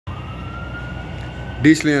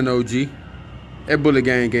DeeSlimDaOG, that Bullet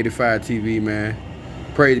Gang 85 TV, man.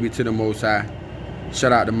 Praise be to the Most High.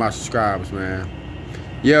 Shout out to my subscribers, man.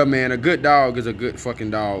 Yeah, man, a good dog is a good fucking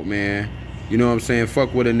dog, man. You know what I'm saying?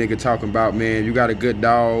 Fuck what a nigga talking about, man. You got a good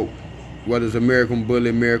dog, whether it's American Bully,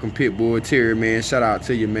 American Pit Bull, Terrier, man. Shout out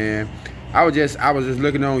to you, man. I was just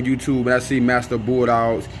looking on YouTube and I see Master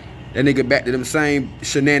Bulldogs. That nigga back to them same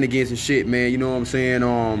shenanigans and shit, man. You know what I'm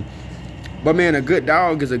saying? But man, a good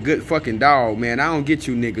dog is a good fucking dog, man. I don't get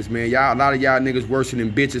you niggas, man. Y'all, a lot of y'all niggas worse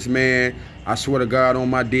than bitches, man. I swear to God on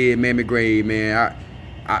my dead mammy grave, man.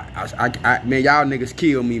 Man, y'all niggas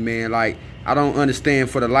kill me, man. Like, I don't understand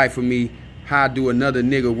for the life of me how do another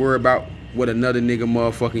nigga worry about what another nigga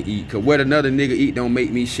motherfucking eat. Cause what another nigga eat don't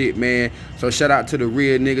make me shit, man. So shout out to the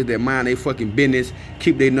real niggas that mind they fucking business,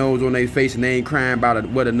 keep their nose on their face and they ain't crying about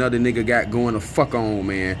what another nigga got going the fuck on,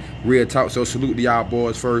 man. Real talk. So salute to y'all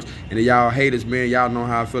boys first. And to y'all haters, man, y'all know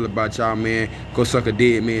how I feel about y'all, man. Go suck a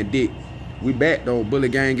dead man dick. We back though.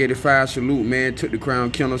 Bullet Gang 85, salute, man. Took the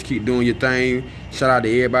crown killers, keep doing your thing. Shout out to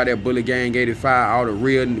everybody at Bullet Gang 85, all the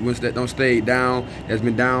real ones that don't stay down, that's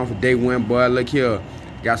been down for day one, boy. Look here.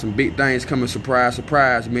 Got some big things coming, surprise,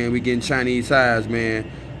 surprise, man. We getting Chinese eyes, man.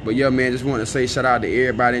 But yeah, man, just want to say shout out to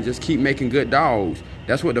everybody and just keep making good dogs.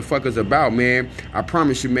 That's what the fuck is about, man. I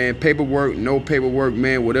promise you, man, paperwork, no paperwork,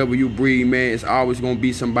 man, whatever you breed, man, it's always going to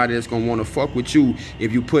be somebody that's going to want to fuck with you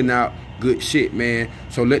if you putting out good shit, man.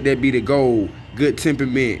 So let that be the goal. Good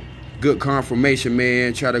temperament, good confirmation,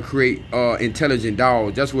 man. Try to create intelligent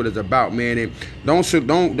dogs. That's what it's about, man. And don't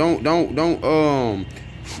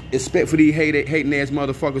expect for these hating ass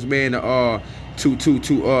motherfuckers, man,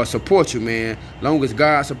 to support you, man. Long as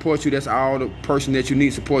God supports you, that's all the person that you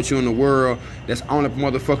need to support you in the world. That's the only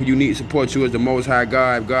motherfucker you need to support you is the Most High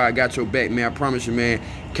God. If God got your back, man, I promise you, man,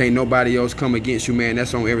 can't nobody else come against you, man.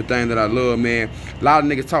 That's on everything that I love, man. A lot of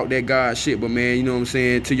niggas talk that God shit, but man, you know what I'm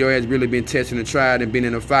saying? Till your ass really been tested and tried and been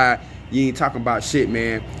in a fight, you ain't talking about shit,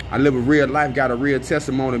 man. I live a real life, got a real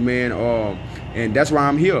testimony, man, and that's why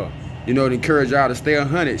I'm here. You know, to encourage y'all to stay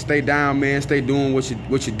 100, stay down, man, stay doing what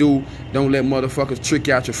you do. Don't let motherfuckers trick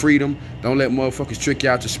you out your freedom. Don't let motherfuckers trick you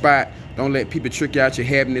out your spot. Don't let people trick you out your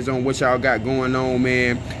happiness on what y'all got going on,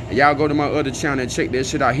 man. And y'all go to my other channel and check that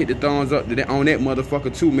shit out. Hit the thumbs up on that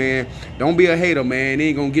motherfucker too, man. Don't be a hater, man. It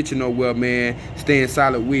ain't gonna get you nowhere, man. Stay in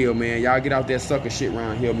solid wheel, man. Y'all get out that sucker shit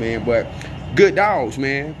around here, man. But good dogs,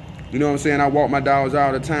 man. You know what I'm saying? I walk my dogs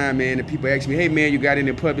all the time, man, and people ask me, hey, man, you got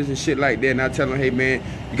any puppies and shit like that? And I tell them, hey, man,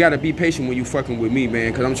 you got to be patient when you fucking with me,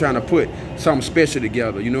 man, because I'm trying to put something special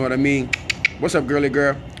together. You know what I mean? What's up, girly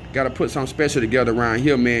girl? Got to put something special together around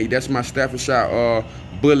here, man. That's my Staffordshire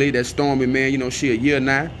bully, that's Stormy, man. You know, she a year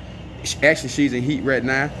now. Actually, she's in heat right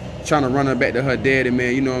now. Trying to run her back to her daddy,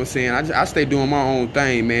 man. You know what I'm saying? I stay doing my own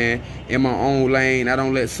thing, man, in my own lane. I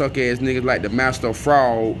don't let suck-ass niggas like the Master of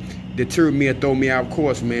Fraud deter me or throw me out of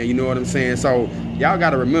course, man. You know what I'm saying? So y'all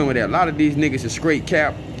gotta remember that a lot of these niggas is straight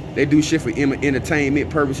cap. They do shit for entertainment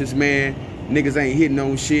purposes, man. Niggas ain't hitting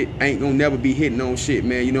on shit, ain't gonna never be hitting on shit,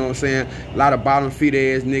 man. You know what I'm saying? A lot of bottom feed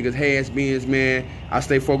ass niggas, has-beens, man. I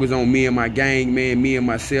stay focused on me and my gang, man, me and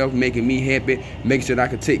myself, making me happy, making sure that I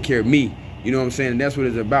can take care of me. You know what I'm saying? And that's what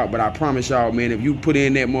it's about. But I promise y'all, man, if you put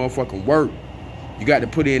in that motherfucking work, you got to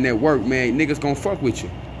put in that work, man. Niggas gonna fuck with you.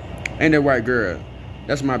 Ain't that right, girl?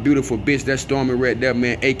 That's my beautiful bitch. That's Stormy right there,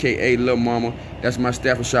 man, a.k.a. Lil Mama. That's my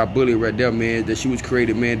Staffordshire bully right there, man, that she was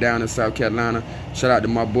created, man, down in South Carolina. Shout out to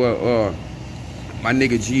my boy, my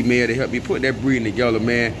nigga G, man, to help me put that breeding together,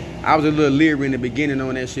 man. I was a little leery in the beginning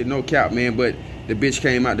on that shit, no cap, man, but the bitch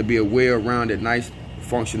came out to be a well-rounded, nice,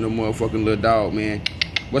 functional motherfucking little dog, man.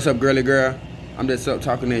 What's up, girly girl? I'm just up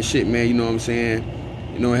talking that shit, man, you know what I'm saying?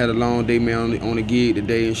 You know, I had a long day, man, on the gig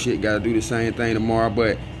today and shit. Got to do the same thing tomorrow,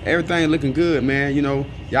 but everything looking good, man. You know,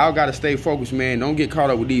 y'all got to stay focused, man. Don't get caught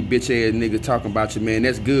up with these bitch-ass niggas talking about you, man.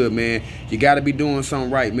 That's good, man. You got to be doing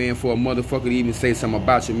something right, man, for a motherfucker to even say something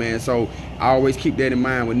about you, man. So I always keep that in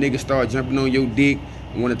mind. When niggas start jumping on your dick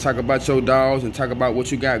and want to talk about your dogs and talk about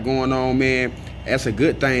what you got going on, man, that's a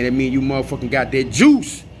good thing. That mean you motherfucking got that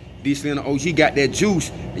juice. DeeSlimDaOG got that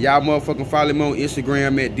juice. Y'all motherfucking follow me on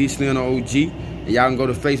Instagram at DeeSlimDaOG. And y'all can go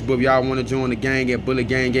to Facebook if y'all want to join the gang at Bullet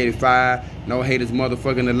Gang 85. No haters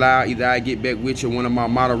motherfucking allowed. Either I get back with you, one of my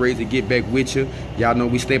moderators get back with you. Y'all know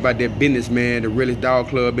we stay about that business, man. The realest dog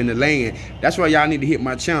club in the land. That's why y'all need to hit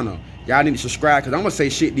my channel. Y'all need to subscribe, because I'm going to say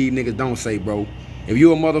shit these niggas don't say, bro. If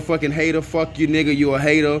you a motherfucking hater, fuck you, nigga. You a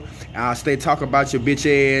hater. I'll stay talking about your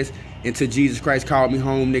bitch ass until Jesus Christ call me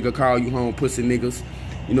home, nigga. Call you home, pussy niggas.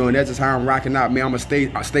 You know, and that's just how I'm rocking out, man. I'ma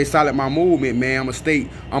stay solid my movement, man.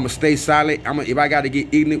 I'ma stay solid. If I gotta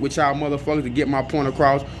get ignorant with y'all motherfuckers to get my point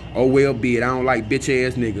across, oh well be it. I don't like bitch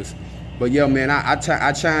ass niggas. But yeah, man, I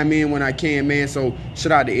chime in when I can, man. So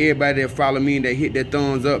shout out to everybody that follow me and that hit that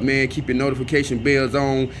thumbs up, man. Keep your notification bells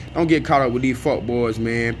on. Don't get caught up with these fuck boys,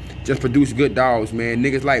 man. Just produce good dogs, man.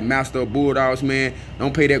 Niggas like Master of Bulldogs, man.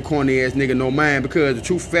 Don't pay that corny ass nigga no mind, because the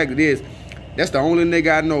true fact is, that's the only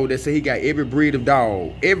nigga I know that say he got every breed of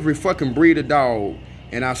dog. Every fucking breed of dog.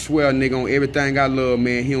 And I swear, nigga, on everything I love,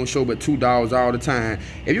 man, he don't show but 2 dogs all the time.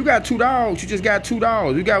 If you got 2 dogs, you just got 2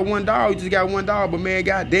 dogs. You got 1 dog, you just got 1 dog. But, man,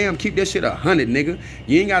 goddamn, keep that shit 100, nigga.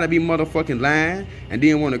 You ain't got to be motherfucking lying and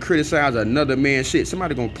then want to criticize another man's shit.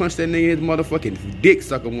 Somebody gonna punch that nigga in his motherfucking dick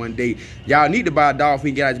sucker one day. Y'all need to buy a dog if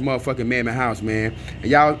he get out his motherfucking mammy house, man.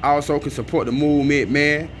 And y'all also can support the movement,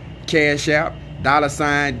 man. Cash App,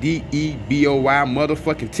 $DEBOY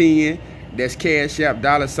motherfucking 10. That's Cash App,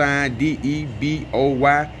 $DEBOY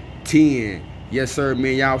 10. Yes, sir,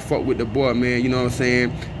 man. Y'all fuck with the boy, man. You know what I'm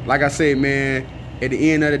saying? Like I say, man, at the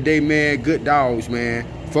end of the day, man, good dogs, man.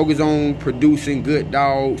 Focus on producing good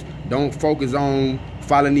dogs. Don't focus on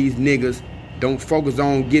following these niggas. Don't focus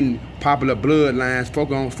on getting popular bloodlines.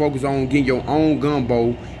 Focus on getting your own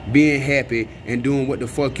gumbo, being happy, and doing what the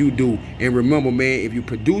fuck you do. And remember, man, if you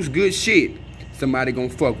produce good shit, somebody gonna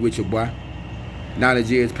fuck with you, boy. Knowledge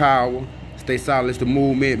is power. Stay solid, it's the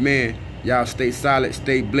movement, man. Y'all stay solid,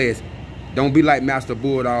 stay blessed. Don't be like Master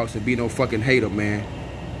Bulldogs and be no fucking hater, man.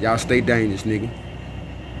 Y'all stay dangerous, nigga.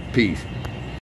 Peace.